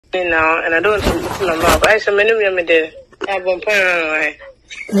now, and I don't want to put my mouth. I said, many women there. I have one point on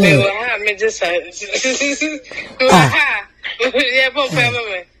me will have me just yeah, I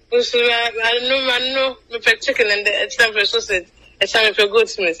know, me for chicken and it's time for sausage, it's time for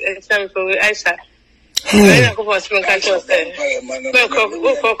goatmeat, it's time for Aisha. I go for some kind of thing. Me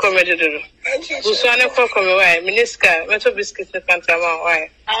cook comedy do. Buswana cook me why? Miniska, metal biscuit the pantama why?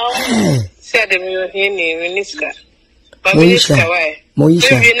 Say the me here miniska. Moesha, Moesha.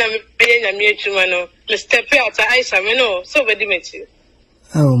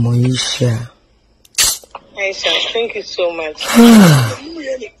 So oh, Moesha. Aisha, thank you so much.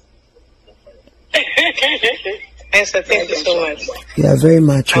 Aisha, thank you so much. You are very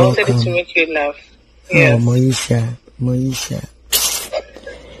much welcome. I wanted to make you laugh. Yes. Oh, Moesha, Moesha.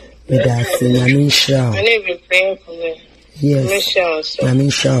 With us in Amisha. I need to be praying for me. Yes.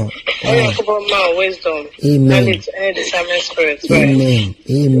 Amisha. Wisdom. Amen. And discernment spirit. Right? Amen.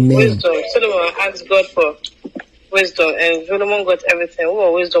 Amen. Wisdom. Solomon asked God for wisdom, and Solomon got everything.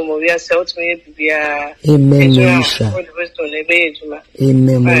 What wisdom will be said to me? Amen, Moesha.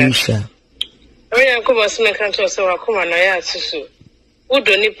 Amen, Moesha. When I come to my country, so I come and I susu.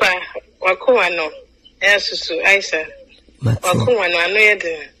 Udo nipa wakuma no. I susu Aisha. Wakuma no. I know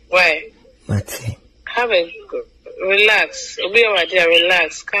you. Why? Mate. Have a relax. Obi dear,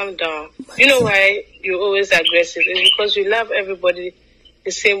 relax. Calm down. You know why you're always aggressive? It's because you love everybody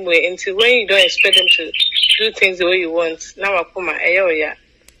the same way until when you don't expect them to do things the way you want. Now I come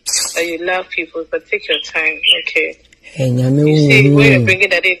you love people, but take your time, okay? You see, when you're bringing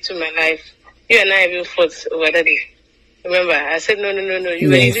that into my life, you and I even fought over that day. Remember, I said, no.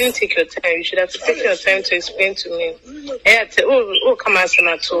 You didn't take your time. You should have to take your time to explain to me. I said, come on,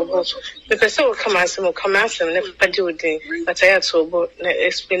 son, because so come on, never do it. But I had to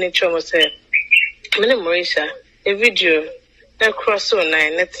explain it to myself. I'm in Moesha, a video, that cross on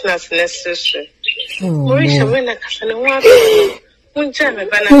 9, that's not necessary. Moesha, when I can't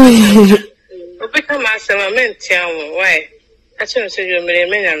become a man, why? I shouldn't say you're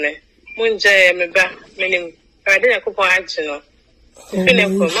a Munja, me ba, meaning, I didn't coupon action.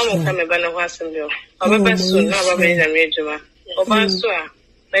 Mamma come a banner was in you. However, soon, now I'm in a major. Obansua,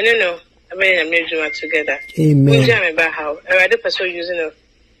 I don't know, I'm in a major together. Amen. Munja, me ba how, I rather pursue using it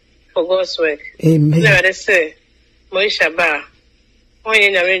for God's work. Amen. Now, they say, Moesha Bar, only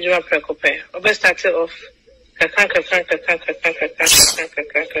in a major precope, or best started off.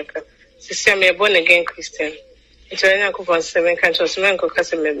 Sister, me a born again Christian. It's a young couple 7 countries, man,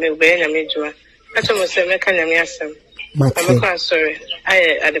 because me be a major. I told myself, I can't am. I'm quite sorry.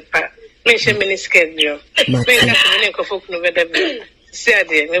 I at the part. Mention many scared you. Make a folk no better. Say,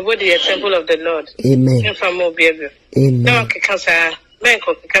 dear, my body a temple of the Lord. Amen. If I'm more baby. Amen. No, I can't. Man,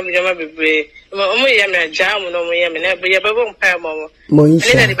 come your baby. Only am a jam, no more yam, and every other pair more.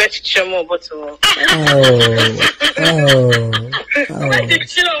 Moesha, the best more bottle.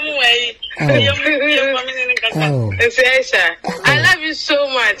 I love you so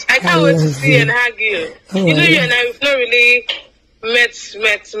much. I can't wait to see and hug you. You know, you and I have not really met.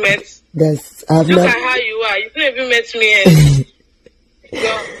 Look at how you are. You've never met me.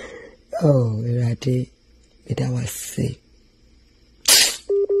 Oh, Rati, it was sick.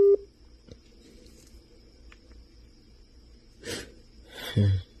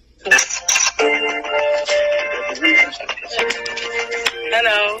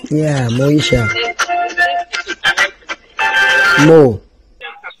 Hello. Yeah, Moesha. Mo.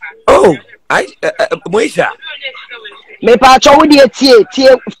 Oh, Moesha. Me pacho wo dey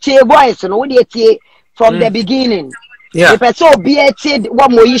tie voice no wo dey tie from the beginning. Yeah. Me person be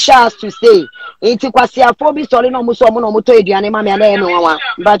what Moesha has to say. Enti kwase afo bi sori no mo so mo no mo to eduane ma me na e me wa.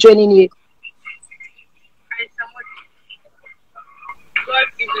 Pacho ni ni. God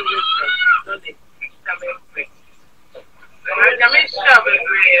give you wisdom. I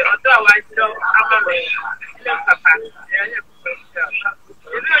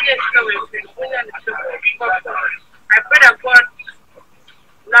pray that God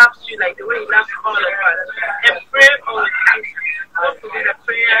loves you like the way He loves all of us. And pray always. God to be the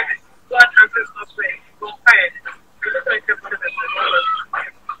prayer. God answers our prayer. Go find.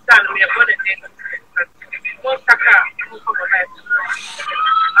 Stand we are born again. Most Saka, who come alive.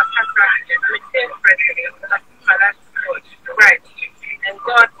 Right. And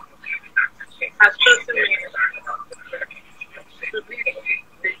God has chosen me to be the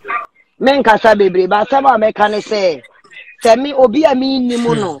men kasa bebre ba sama me kan say tell me obi a mi ni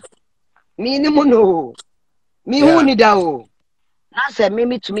mu no mi hu ni da o na say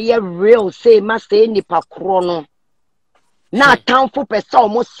me to me real say ma say nipa kro no na tanfo pesa o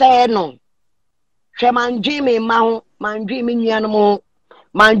mo say no hwe man dream ma ho man dream nua no mo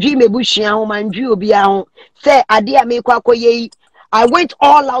Mandri mebushia ho, mandri obia ho. Say ade a me kwa koye. I went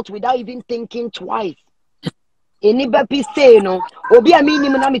all out without even thinking twice. Eniba pi say no, obi a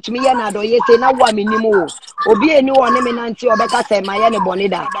minim na mitumi ye na do ye say na wa minim o. Obi eni wo ne me nanti obeka say ma ye ne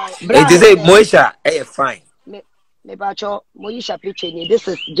bonida. It is a Moesha, fine. Me bacho Moesha picture ni. This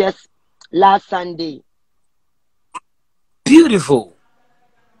is just last Sunday. Beautiful.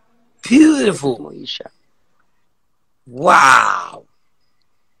 Beautiful. Moesha. Wow.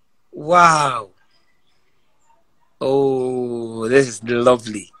 Wow. Oh, this is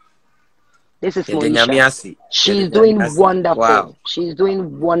lovely. This is Moesha. She's doing wonderful. Wow. She's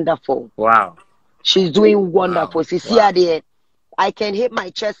doing wonderful. Wow. She's doing wonderful. Wow. See wow. There, I can hit my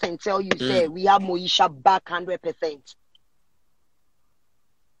chest and tell you, say we have Moesha back 100%.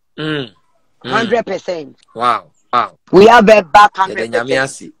 100%. Wow. Wow. We have her back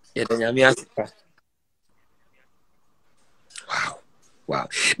 100%. Wow. Wow.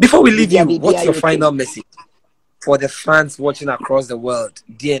 Before we leave you, what's your final message for the fans watching across the world?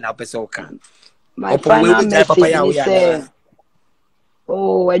 My final message is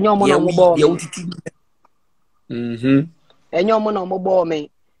oh, and your money and your money mobile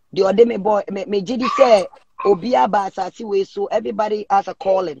me. The other me boy me jidi say Obia Basasi way so everybody has a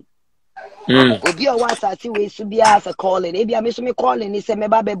calling. Obia Wasasi way so be has a calling. Ebi a me so me calling is say me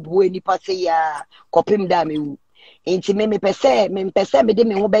ba be boy ni pase ya kopim da me wu. Inti me pese me de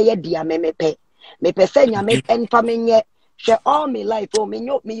me ho be ye dia me pe. Me pese nya me enfa me nye she all my life oh me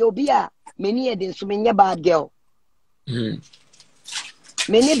obia me ni e den so me nye bad girl.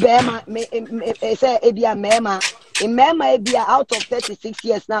 Many bema me say ebia mema ebia out of 36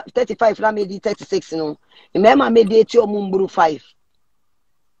 years now 35 now me 36 no mema me dey ti omumburu 5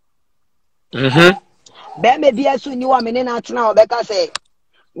 bema bia so ni wa me na atena obeka say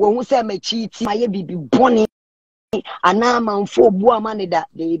wo hu say me cheat ma ye bibi boni ana manfo bu amanida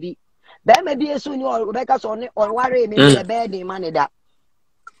debi bema bia so ni obeka so ne orware me be bed manida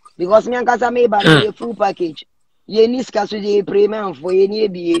because me ankasa me ba the full package. Ye niska so ye payment for ye ni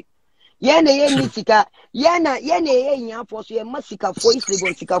ebie ye na ye nisika ye na ye nya for so ye masika for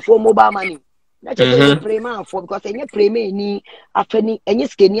islegon sika for mobile money na che ye payment for because enye payment ni afani enye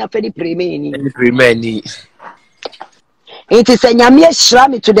skeni afani payment ni it is enyame ehira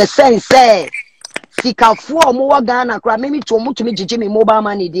me to the sense say sika for mo wa Ghana kra me to mo to me gigi me mobile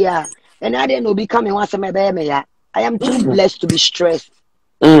money dia and I dey no be coming once me be me ya I am too blessed to be stressed.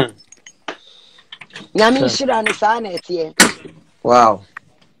 Nyami shira ne sa na etie. Wow.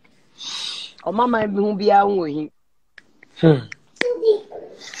 O mama bi hu bia hu ohi.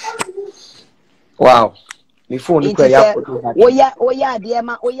 Wow. Me phone ni kwa ya photo. Oya ade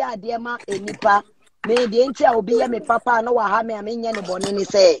ma enipa. Me de nti a obi ya me papa na wa ha me amenye ne bone ni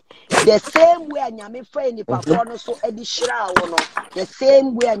say the same way anyame fa enipa ko no so edi shira wo no the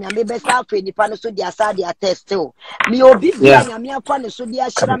same way anyame be sa fa enipa no so di asa di attest o me obi bi anyame afa ne so di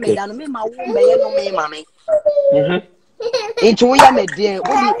ashira me da no me ma wo be ye no me ma me into we ya me de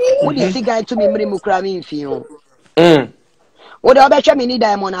wodi sigan to me mre mu kra me mfi ho wo da obetwa me ni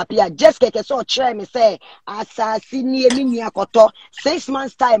diamond apia just keke so try me say asasi ni emi ni akoto 6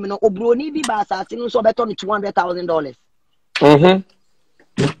 months time no obroni bi ba asasi no so obeto no $200,000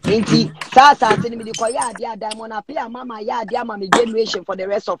 enti asasi ni me di koya ade diamond apia mama ya ade ama me generation for the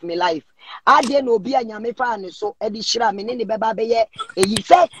rest of my life ade no obi anyame fa ne so e di shira me ne beba be ye eyi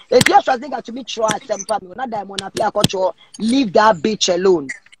say if you so think to be true asempa me na diamond apia kocho leave that bitch alone.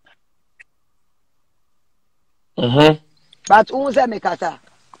 But who say me kasa?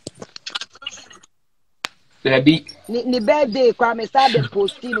 Baby. Ni birthday kwa me start them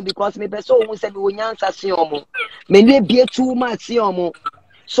posting because me person who say me wonyansa si omo. Me no bie too much si omo.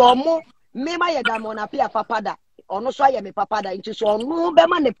 So omo me ma ye diamond apia papa da. Ono so aye me papa da nti so ono be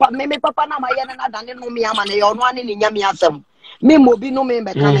ma ne me papa na ma ye na da ne no me ama ne ye ono ane ne nya me asem. Me mo bi no me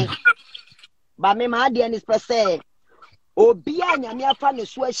be ka me. Ba me ma ade ni spese. Obi anya me afa ne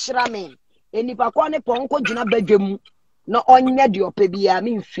so ahira me. Enipa kwa ne ponko gina badwam. No onya de opebia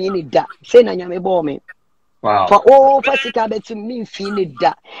me mfi ni da say na nyame bo me wow for fasika betu me mfi ni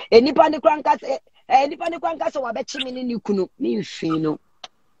da enipa ne kwanka se wa be chi me ni kunu me mfi no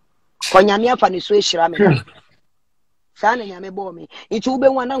ko nyame afa ne so ehira me da sa na nyame bo me itu ube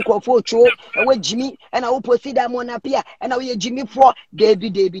nwa na nkofo ocho ewe jimi e na wo posi diamond apia e na wo ye jimi for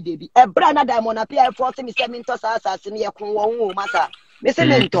debi ebra na diamond apia e for se me se me nto sa asase ne ye kon wo hu masa me se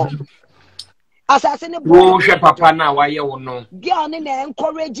me nto asase ne wo hwe papa na wa ye wo no girl ne na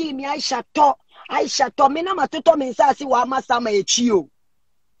encourage me Aisha to me na matoto me nsase wa masa ma echi o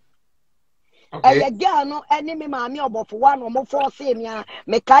eye girl no eni me maami obofo wa no mo force me a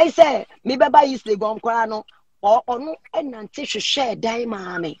me kai se me beba isle gon kwara no ono enante hwehwe dan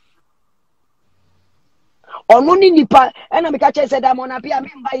maame ono ni nipa ena meka che say da mo na bia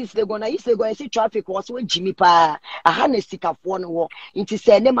me mba Islego na Islego esi traffic wo so jimi pa aha na sikafo no wo nti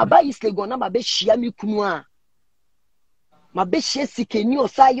se ne maba Islego na mabe hia me kunu a mabe hia sikeni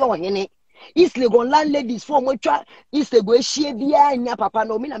osaye ohene Islego landladies for mo twa Islego ehie bia anya papa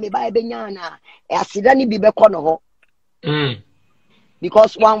no me na me ba e benya na asida ni bi be kɔ no ho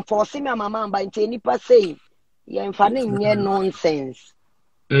because one force me mama mba nti nipa say ye mfa ne nye nonsense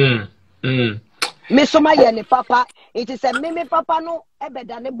me soma ye ne papa it is a me papa no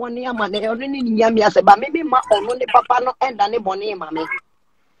ebeda ne bone ama ne ono ni nyame ase ba me ma ono ne papa no enda ne bone ma me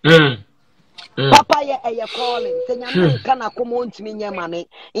papa ye calling se nyame nka na komo ntimi nye ma me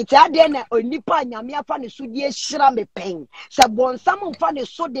nti ade na onipa nyame afa ne so die hira me pen se bonsam mfa ne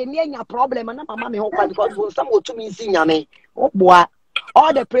so de ne anya problem na mama me ho kwa because bonsam otumi nsi nyame oboa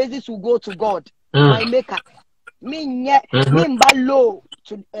all the praises will go to God my maker me nye me mba low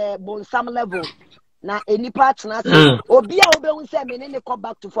to bonsam level na any partner say obi a obe say me ne come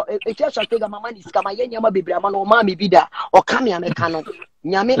back to for a church of mama ni skama ye nyama bebre ama no ma me bi da o ka me ameka no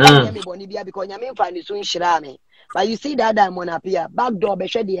nyame enye me boni bia because nyame mfa ni so nhira me but you see that diamond appear back door be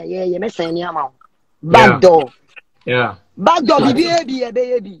hwe de ye me sen ni ama back door back door bi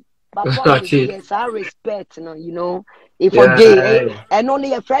but yes I respect no you know if for gay and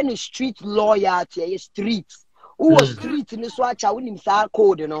only a friend is street lawyer tie street who was street ni so acha unim sa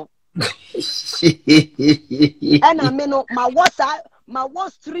code no and I mean my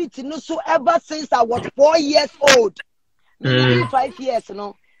what street no so ever since I was 4 years old. Me 5 years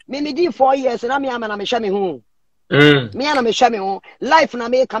no. Me did 4 years and me share me home. Me and me share me home. Life na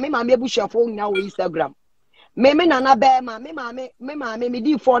me come me bush phone now Instagram. Me nana be ma me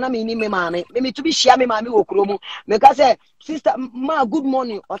did 4 na me ni me mama. Me to be share me mama wo kromo. Me ka say sister ma good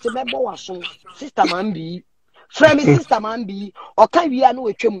morning or se me bo waso. Sister man bi friend me sister man bi o kan wi anu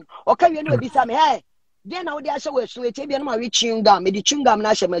atwam o kan wi anu ebisa me hey dey na wo dey ahye wo suechi bia no ma we chewing gum me di chewing gum na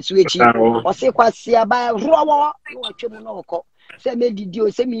ahye ma suechi o se kwase aba rowo no atwam no okọ se me didi o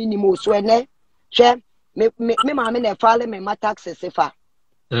se me ni mo so ene hwe me ma me na file me ma taxes fa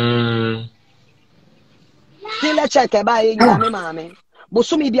still a check e ba ye nya me ma me bo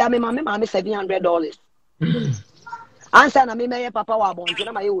so me bia me ma me $700 answer na me me papa wa bonje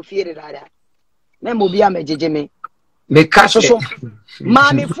na ma ye wo fiere dada me mo bia me jeje me kaso so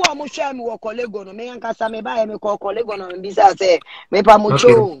ma me fu amu hwa me wo kolego no me yankasa me ba me ko kolego no bi sa se me pa mo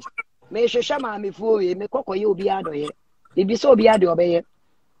cho me hwehwa ma me fu oye me kokoye obi adoye e bi so obi ade obeye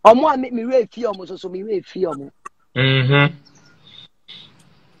omo a me we fi omo so me we fi omo me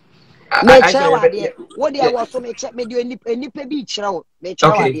chawa de wo de wo so me check me de enipa bi chira wo me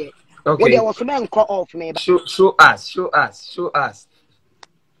chawa de wo de wo so me nko off me ba show us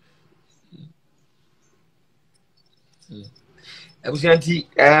Abusianti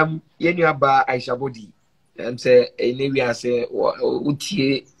yenu aba Aisha Modi say enewia say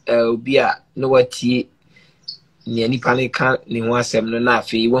utie obi a no watie ne nipa ne ka ne ho asem no na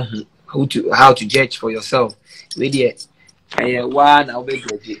afi wo how to judge for yourself we there wa na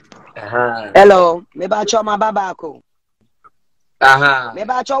obegbeje hello me ba cho ma baba ko me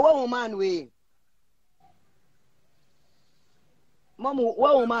ba cho wo man we momu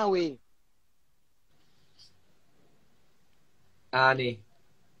wo man we ani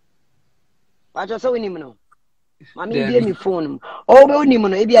pacho so wini mno mami die mi phone o be wini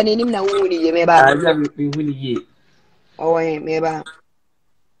mno e bia na enim na wo wini ye me ba aja mi wini ye o me ba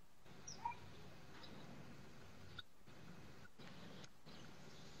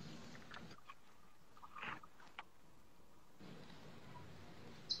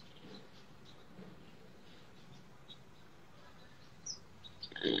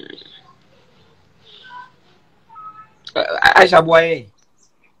Aisha boy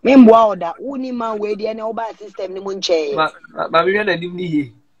me mboa oda woni man we de na oba system ni mo nche ma me na nim ni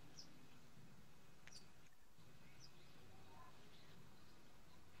ye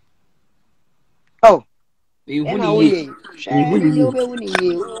oh e woni ye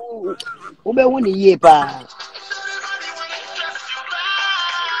obe woni ye pa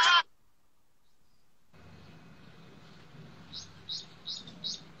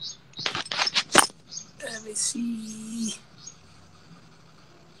let me see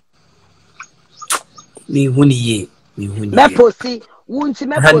me woni ye me posti wunti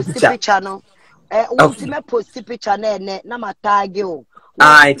me posti picture no wunti me posti picture na ene na ma tag o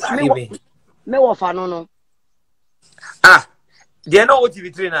me wo fa no they know what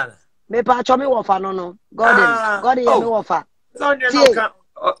you train na me pa cho me wo fa no god ye me wo fa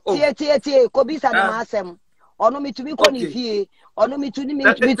tie ko bisa de ma asem ono mitumi ko ni fie ono mitumi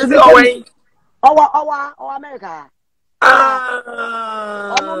Our America. Ah.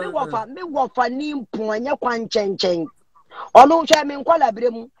 Me wafa ni mpoanya kwan chenchen. Ono hwe me nkwala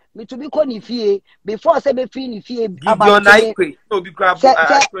bremu me to be koni fie before say be fi ni fie about me. No be grab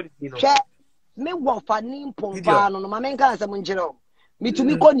me wafa ni mpompa no ma me nka asem njiro. Me to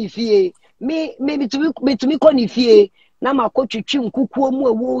be koni fie. Me to be koni fie. Na makotwetwe nkukuo mu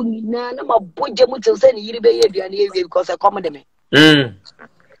ewo nyina na mabogye mu tse se ni yiri be ye aduane ewie because I come dem.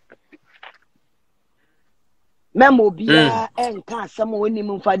 Memo bia enka asem woni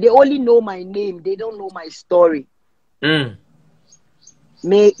mu fa they only know my name, they don't know my story.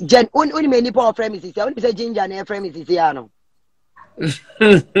 Me gen only me nipa of premises ya only say ginger na premises ya no.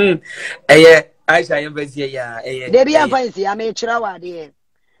 Aisha embassy ya They be fancy ya me kira wa de.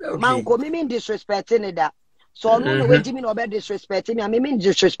 Manko me disrespecting that. So no way Jimmy no be disrespecting me. I mean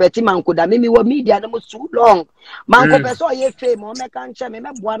disrespecting manko da me wa media no so long. Manko person ye fame o me kan che me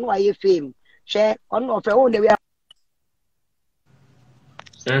boa no ye fame. Share on no fe on the way.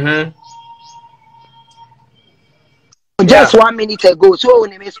 Just 1 minute ago, so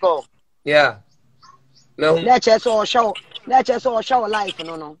when miss call. Yeah. No. Let's just all show life,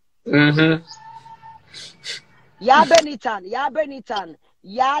 no. Ya Benitan.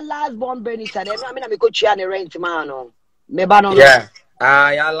 Ya last born Benitan. I mean, I go chia the rent man. Me banon. Yeah.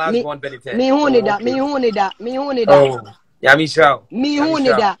 Ya last born Benitan. Me who need that. Oh. Ya Michelle. Me who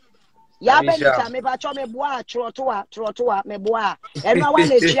need that. Ya Benitan. Me pacho me boa trotoa me boa. Everyone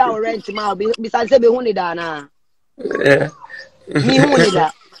want to chia rent man. Besides say me who need that na. Me who need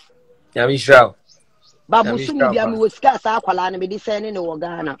that. Ya Michelle. Babu sumi bia me wosika sa akwala na me di say ne wo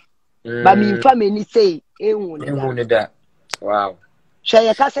Ghana. Ba mi mfa me ni say ehun need that. Wow. Shey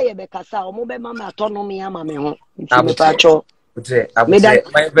ye kasa ye be kasa o mo be mama autonomy ama me ho. Nti me pacho.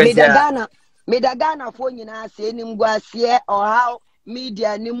 Me da Ghana fo nyina ase enim gu ase o how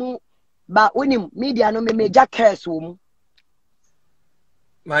media ni mu ba unim media no me major curse wo mu.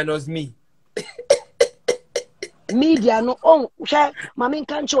 Minus me. Media no on shey mama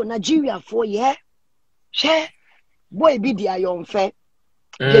nkancho Nigeria fo ye. Shey boy bi dia yonfe.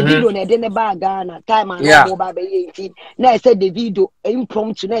 Davido na de ne ba Ghana time and no ba be 18 na say Davido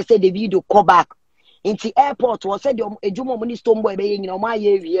impromptu na say Davido call back into airport was said ejumo mo ni stone boy be nyina o ma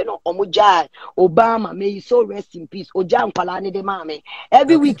ye wie no o mo jai Obama may so rest in peace oja nkwala ne de mame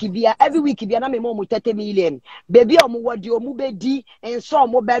every week bia na me mo 30 million baby o mo wodi o mo be di enso o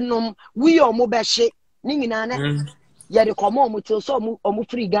mo be nom we o mo be hye ni nyina na ye de come o mo till so o mo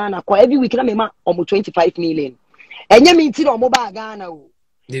free Ghana ko every week na me ma o mo 25 million enye mi nti o mo ba Ghana o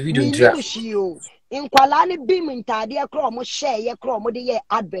Davido nja inkwala ne bi mu ntade e kro mo share ye kro mo de ye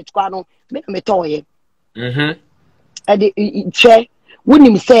advert kwa no me na me toye ade che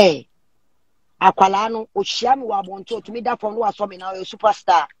wonim say akwala no o hia me wa bonto to me da fon no aso me na o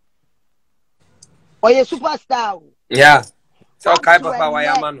superstar yeah so kai papa wa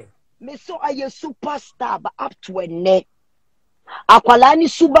ya manu me so aye superstar but up to a ne akwala ni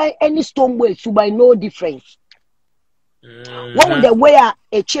subai any stone boy subai no difference. What the way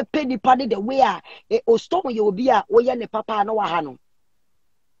a cheap penny party the way a stone you will be a way and papa no wahano.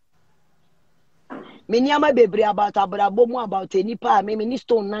 Minyama bebre about abrabomo about any pa me mini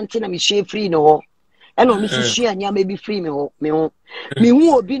stone 19 and me share free no. And on Mrs. She and ya may be free me ho. Me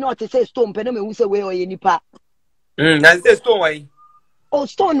who will be not to say stone penny me who say way or any pa. That's the stone way. Oh,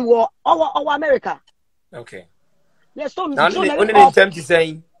 stone war our America. Okay. Yes, stone only attempt to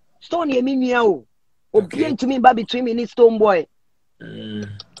say stone ye me o. Obien to me ba between me ni stone boy.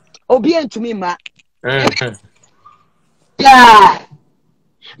 Obien to me ma. Yeah.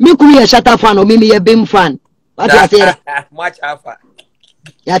 Me kumi ya shatter fan o me ye bim fan. What you say? Much alpha.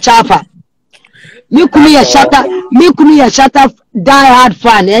 Ya chafa. Me kumi ya shatter die hard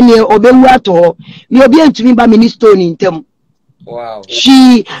fan ene obewu ato. Me obien to me ba me ni stone in tem. Wow.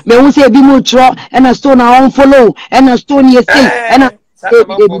 She me who say bi mo tro and a stone I unfollow and a stone ye say and a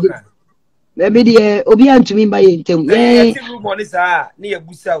maybe the Obian to me by him. Yeah, near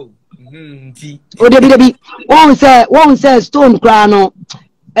Busau. Oh, Debbie, one says stone crano.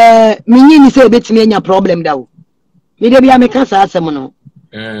 Meaning say a bit me any problem though. Maybe I make us ask someone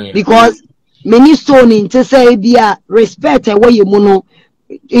because many stone in to say be a respect away you mono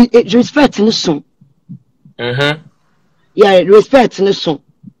it respect no soon. Yeah, respect no soon.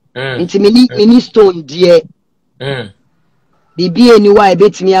 Into many stone, dear. The be anyway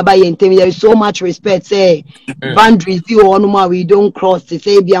bet me about you there is so much respect say boundaries you on we don't cross to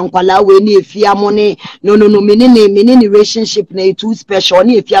say be ankwala we ni efia money no meaning relationship na too special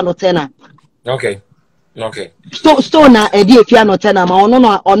ni efia no tenant. Okay. Okay. So na edi efia no tena ma ono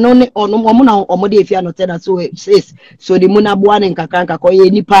na omode efia no tena so says so the muna boa ne nkakranka ko ye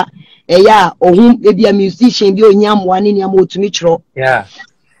nipa eya ohun ebia musician bi onyam wane ne am otumi chro. Yeah.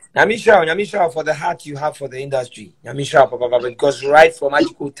 Nyamisha for the heart you have for the industry. Nyamisha papa, because right from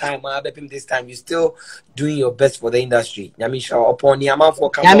magical time, this time you still doing your best for the industry. Nyamisha upon the amount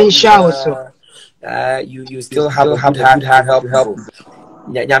for Nyamisha also. You still have a good heart to help.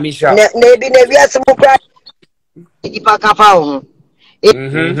 Nyamisha. Nebi asemu ipa kafa ho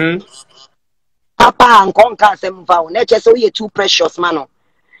papa nkonka asem fa ho na che we too precious man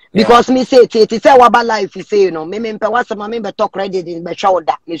because me say it say waba life say you know me mpe wasema me be talk credit be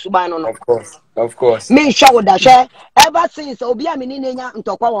shoulder me suban no of course me shoulder share ever since obi a me ni nya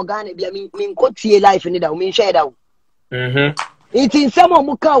ntokwa wo Ghana bia me nkotie life ni da me share da it in some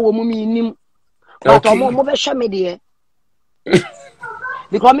omuka wo mu mi nim but omo be hwe me de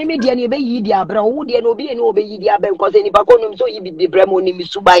because me dia ni be yi dia bra wo dia no be ni obe yi dia ben because ni bako no so yi bi bra mo ni mi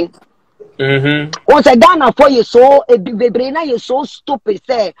suban o se Ghana for you so bebre na you so stupid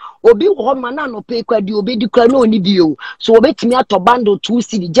say obi wo ma na no pay kwadi obi di kwa no ni bio so obi timi atobando 2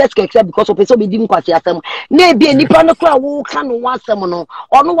 cedi just except because of so be di nkwasi asem na bi nipa no kwa wo ka no wasem no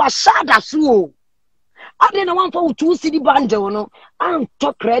ono wa shada so I didn't want for 2 cedi bundle no and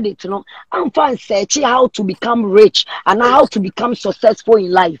talk credit no and find search how to become rich and how to become successful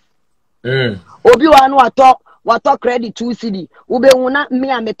in life. Obi wa no wato credit 2 cedi ube una me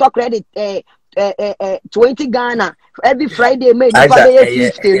and me talk credit 20 Ghana every Friday me you pay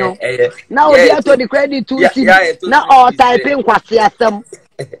 50 no now obi ato the credit 2 cedi now all typing kwasi asem.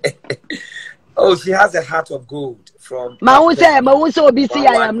 Oh, she has a heart of gold. From ma who say obi say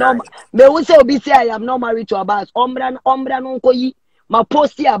I am not me who say obi say I am not married to Abbas ombra no nkoyi ma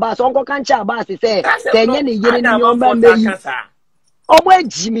post ya Abbas onko kancha Abbas say tenye ne yere ni ombra meyi omo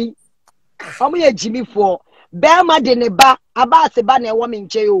ejimi for Bema de ne ba Abbas ba na ewo me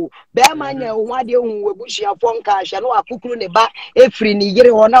nche o Bema nya ohwa de hu webushia fo nka ahye no akukuru ne ba efri ni yere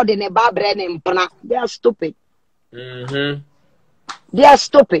ho na de ne ba bre ne mpana. They are stupid. They are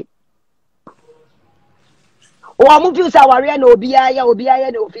stupid. O amu fi sa ware na obi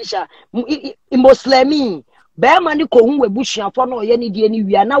aya na official Muslimi Bema ni ko hu webushia fo na oye ni die ni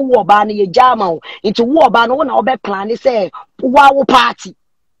wia na wo ba na ye jama o into wo ba no na obe plan say wo party.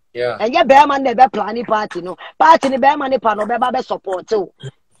 Yeah. And yeah, Bearman never planning party, no. Party ni Bearman pa no be support too.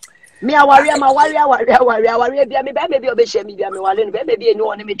 Me a warrior, me maybe obey me, be me wale, maybe no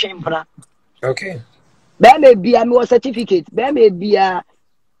one me chamber. Okay. Be a me certificate, be a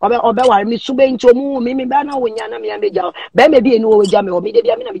obe war me sube into me bana wonya na me ameja. Be no we jam me be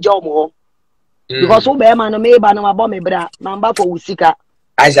me na me job mo. Because so Bearman no me ba na abo me bra, mamba for usika.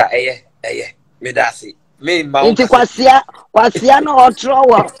 Aisha, me dasi. Inti kwasia no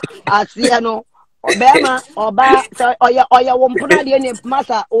otrowo asia no obema oba oya wompuna de ne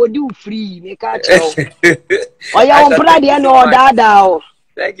masa odi free me ka chero oya wompuna de no odada o.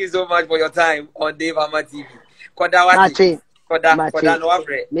 Thank you so much for your time on Dave Ama TV. Koda wati koda no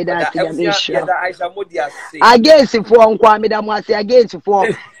afre Aisha Modi against for nkwa me da mo ase against for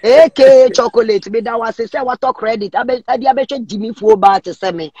AK chocolate me da wase say what credit ade abetwe Jimmy for ba te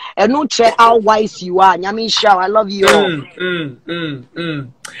se me eno tre how wise you are nyame sha I love you all.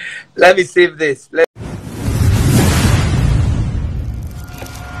 Let me save this.